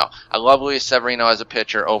ballpark. So no, I love Luis Severino as a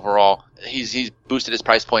pitcher overall. He's boosted his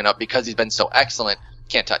price point up because he's been so excellent.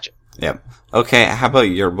 Can't touch it. Yep. Okay, how about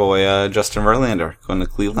your boy Justin Verlander going to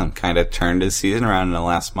Cleveland? Kind of turned his season around in the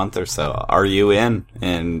last month or so. Are you in?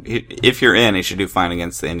 And if you're in, he should do fine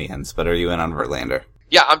against the Indians. But are you in on Verlander?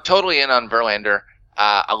 Yeah, I'm totally in on Verlander.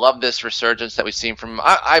 I love this resurgence that we've seen from him.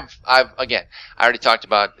 I already talked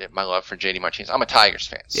about my love for JD Martinez. I'm a Tigers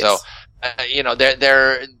fan, so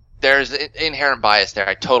there's inherent bias there.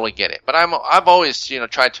 I totally get it, but I've always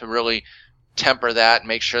tried to really temper that and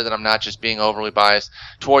make sure that I'm not just being overly biased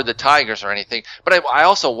toward the Tigers or anything. But I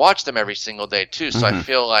also watch them every single day too, so I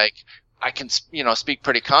feel like I can speak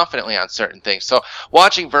pretty confidently on certain things. So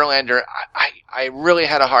watching Verlander, I really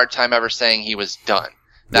had a hard time ever saying he was done.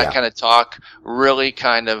 That kind of talk really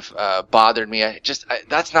kind of bothered me.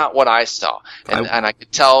 That's not what I saw, and I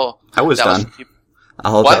could tell I was done.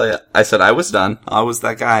 I'll tell you, I said I was done. I was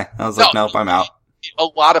that guy. I was like, nope, I'm out. A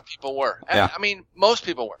lot of people were. Yeah. I mean, most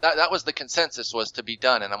people were. That was the consensus, was to be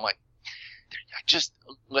done. And I'm like,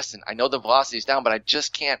 listen, I know the velocity's down, but I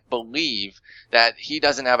just can't believe that he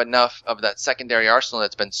doesn't have enough of that secondary arsenal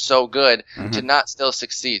that's been so good to not still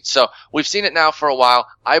succeed. So we've seen it now for a while.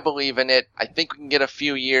 I believe in it. I think we can get a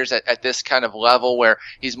few years at this kind of level where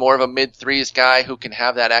he's more of a mid-threes guy who can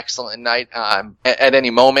have that excellent night at any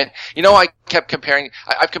moment. I kept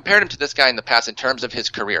I've compared him to this guy in the past in terms of his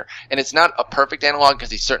career. And it's not a perfect analog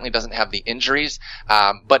because he certainly doesn't have the injuries,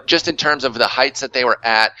 but just in terms of the heights that they were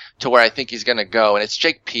at to where I think he's going to go. And it's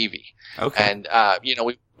Jake Peavy. Okay. And,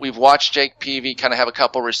 we've watched Jake Peavy kind of have a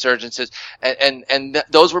couple resurgences, and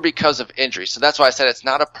those were because of injuries. So that's why I said it's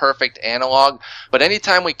not a perfect analog, but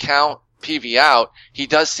anytime we count Peavy out, he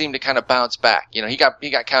does seem to kind of bounce back. He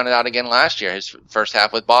got counted out again last year, his first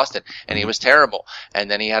half with Boston, and he was terrible. And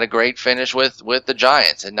then he had a great finish with the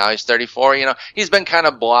Giants, and now he's 34. He's been kind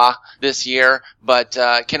of blah this year, but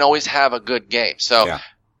can always have a good game. So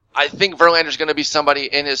I think Verlander's going to be somebody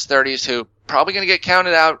in his 30s who probably going to get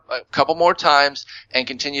counted out a couple more times and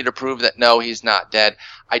continue to prove that no, he's not dead.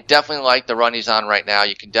 I definitely like the run he's on right now.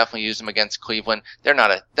 You can definitely use him against Cleveland. They're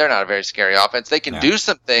not a very scary offense. They can do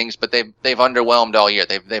some things, but they've underwhelmed all year.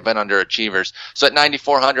 They've been underachievers. So at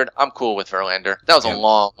 9,400, I'm cool with Verlander. That was a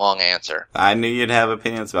long answer. I knew you'd have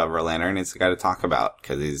opinions about Verlander, and he's the guy to talk about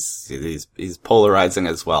because he's polarizing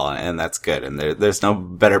as well, and that's good. And there's no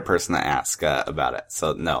better person to ask about it.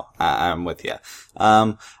 So no, I'm with you.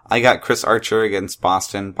 I got Chris Archer against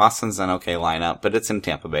Boston. Boston's an okay lineup, but it's in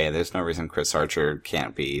Tampa Bay. There's no reason Chris Archer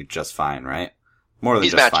can't be just fine, right? More than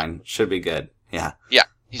just fine. Should be good. Yeah. Yeah.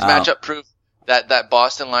 He's matchup proof. That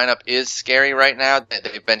Boston lineup is scary right now.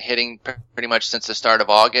 They've been hitting pretty much since the start of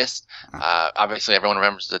August. Obviously everyone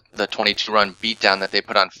remembers the 22-run beatdown that they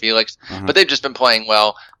put on Felix, but they've just been playing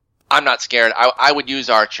well. I'm not scared. I would use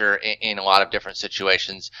Archer in a lot of different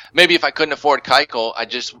situations. Maybe if I couldn't afford Keuchel,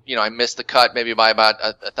 I missed the cut maybe by about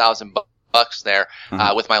 $1,000 there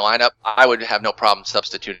with my lineup. I would have no problem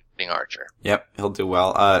substituting Archer. Yep, he'll do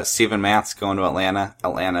well. Steven Matz going to Atlanta.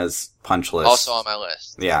 Atlanta's punch list. Also on my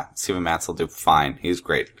list. Yeah, Steven Matz will do fine. He's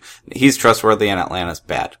great. He's trustworthy and Atlanta's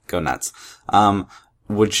bad. Go nuts.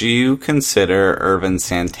 Would you consider Irvin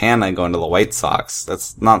Santana going to the White Sox?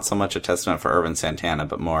 That's not so much a testament for Irvin Santana,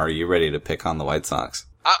 but more, are you ready to pick on the White Sox?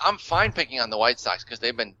 I'm fine picking on the White Sox because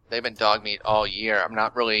they've been dog meat all year. I'm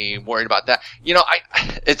not really worried about that. You know,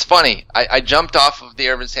 it's funny. I jumped off of the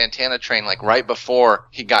Irvin Santana train like right before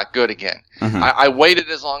he got good again. Mm-hmm. I waited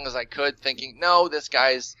as long as I could, thinking, no, this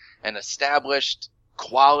guy's an established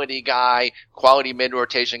quality guy, quality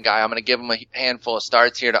mid-rotation guy. I'm going to give him a handful of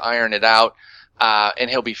starts here to iron it out,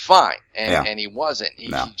 and he'll be fine. And he wasn't.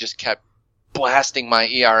 He just kept blasting my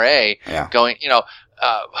ERA, going, you know.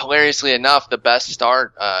 Hilariously enough, the best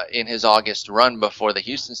start in his August run before the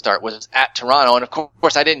Houston start was at Toronto, and of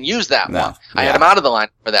course I didn't use that one. I had him out of the line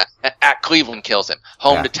for that. At Cleveland kills him.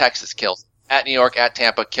 Home to Texas kills him. At New York, at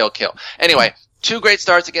Tampa, kill. Anyway, 2 great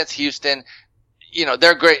starts against Houston. You know,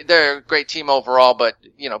 they're great. They're a great team overall, but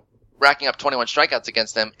you know, racking up 21 strikeouts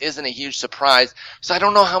against them isn't a huge surprise. So I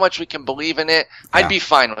don't know how much we can believe in it. I'd be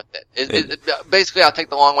fine with it. Basically, I'll take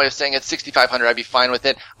the long way of saying it's 6,500. I'd be fine with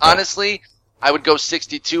it. Honestly, I would go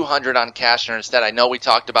 6,200 on Cashner instead. I know we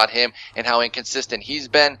talked about him and how inconsistent he's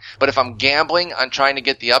been, but if I'm gambling on trying to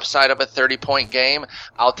get the upside of a 30-point game,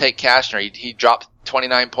 I'll take Cashner. He dropped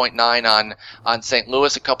 29.9 on St.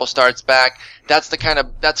 Louis a couple starts back. That's the kind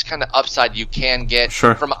of upside you can get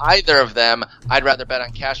from either of them. I'd rather bet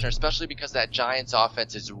on Cashner, especially because that Giants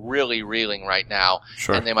offense is really reeling right now,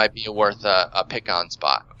 and they might be worth a pick on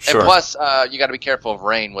spot. And plus, you got to be careful of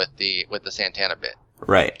rain with the Santana bit.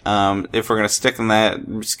 Right. If we're going to stick in that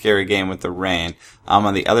scary game with the rain,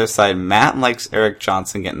 on the other side, Matt likes Eric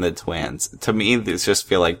Johnson getting the Twins. To me, these just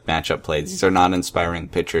feel like matchup plays. These are not inspiring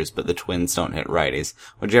pitchers, but the Twins don't hit righties.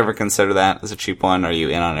 Would you ever consider that as a cheap one? Are you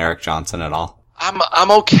in on Eric Johnson at all? I'm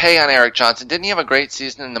okay on Eric Johnson. Didn't he have a great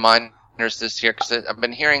season in the minors this year? Because I've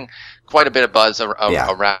been hearing quite a bit of buzz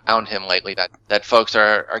around him lately that folks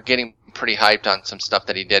are getting pretty hyped on some stuff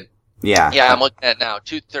that he did. Yeah, I'm looking at now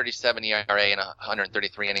 2.37 ERA in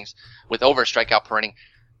 133 innings with over a strikeout per inning.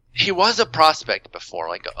 He was a prospect before,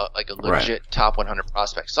 like a legit top 100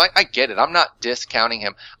 prospect. So I get it. I'm not discounting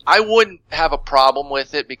him. I wouldn't have a problem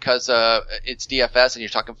with it because it's DFS and you're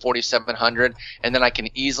talking 4,700, and then I can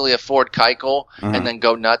easily afford Keuchel and then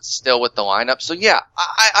go nuts still with the lineup. So yeah,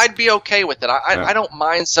 I'd be okay with it. I don't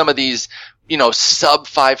mind some of these, you know, sub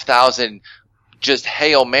 5,000 just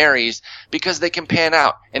Hail Marys because they can pan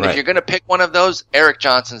out. And if you're going to pick one of those, Eric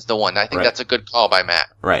Johnson's the one. I think that's a good call by Matt.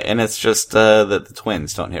 Right. And it's just that the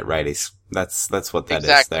Twins don't hit righties. That's what that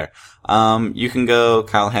is there. You can go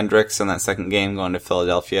Kyle Hendricks in that second game going to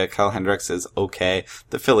Philadelphia. Kyle Hendricks is okay.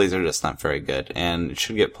 The Phillies are just not very good and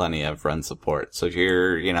should get plenty of run support. So if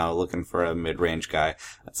you're, you know, looking for a mid-range guy,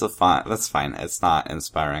 that's fine. It's not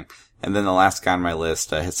inspiring. And then the last guy on my list,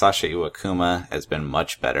 Hisashi Iwakuma, has been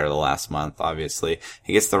much better the last month, obviously.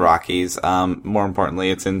 He gets the Rockies. More importantly,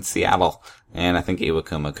 it's in Seattle. And I think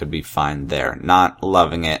Iwakuma could be fine there. Not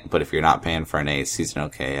loving it, but if you're not paying for an ace, he's an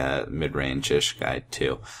okay mid-range-ish guy,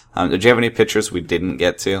 too. Did you have any pitchers we didn't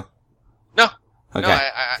get to? No. Okay.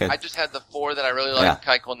 No, I just had the 4 that I really like,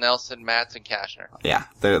 Keuchel, Nelson, Matz, and Cashner. Yeah,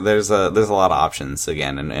 there's a lot of options,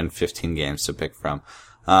 again, and 15 games to pick from.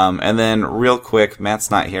 And then real quick,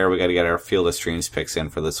 Matt's not here. We got to get our Field of Streams picks in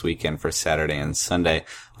for this weekend for Saturday and Sunday.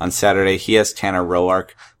 On Saturday, he has Tanner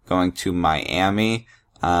Roark going to Miami.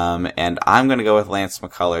 And I'm going to go with Lance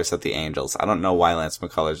McCullers at the Angels. I don't know why Lance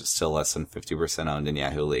McCullers is still less than 50% owned in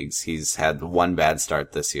Yahoo leagues. He's had one bad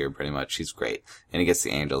start this year, pretty much. He's great. And he gets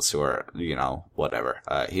the Angels who are, you know, whatever.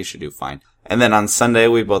 He should do fine. And then on Sunday,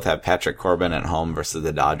 we both have Patrick Corbin at home versus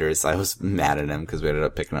the Dodgers. I was mad at him because we ended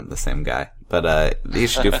up picking up the same guy. But he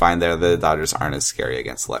should do fine there. The Dodgers aren't as scary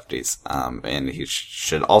against lefties. And he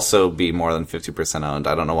should also be more than 50% owned.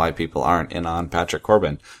 I don't know why people aren't in on Patrick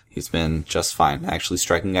Corbin. He's been just fine, actually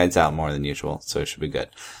striking guys out more than usual, so it should be good.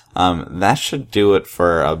 That should do it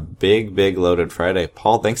for a big loaded Friday.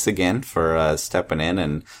 Paul, thanks again for stepping in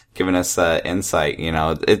and giving us insight. You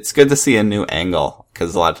know, it's good to see a new angle,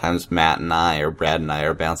 because a lot of times Matt and I, or Brad and I,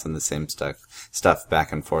 are bouncing the same stuff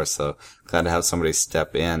back and forth, so glad to have somebody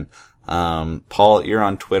step in. Paul, you're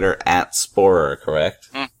on Twitter at Sporer, correct?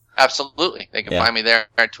 Absolutely. They can find me there.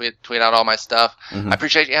 I tweet out all my stuff. I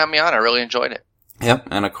appreciate you having me on. I really enjoyed it. Yep,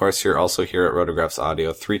 and of course you're also here at Rotographs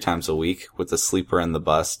Audio 3 times a week with the Sleeper and the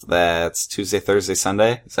Bust. That's Tuesday, Thursday,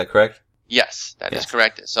 Sunday. Is that correct? Yes, that is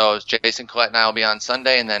correct. So Jason Collette and I will be on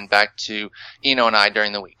Sunday, and then back to Eno and I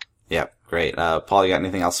during the week. Yep, great. Paul, you got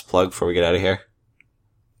anything else to plug before we get out of here?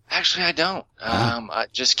 Actually, I don't.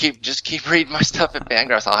 Just keep reading my stuff at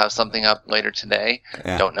Fangraphs. I'll have something up later today.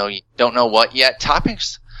 Yeah. Don't know what yet.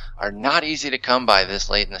 Topics are not easy to come by this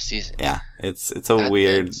late in the season. Yeah, it's a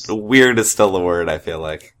weird is still the word, I feel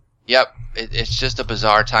like. Yep, it's just a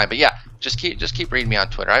bizarre time. But yeah, just keep reading me on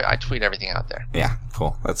Twitter. I tweet everything out there. Yeah,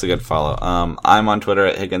 cool. That's a good follow. I'm on Twitter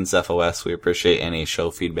at HigginsFOS. We appreciate any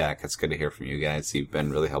show feedback. It's good to hear from you guys. You've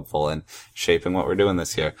been really helpful in shaping what we're doing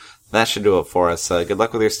this year. That should do it for us. Good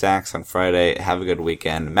luck with your stacks on Friday. Have a good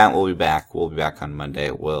weekend. Matt will be back. We'll be back on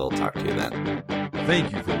Monday. We'll talk to you then.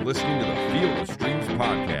 Thank you for listening to the Field of Streams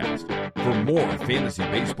podcast. For more fantasy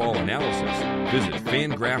baseball analysis, visit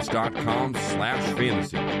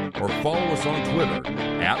fangraphs.com/fantasy or follow us on Twitter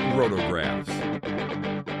 @Rotographs.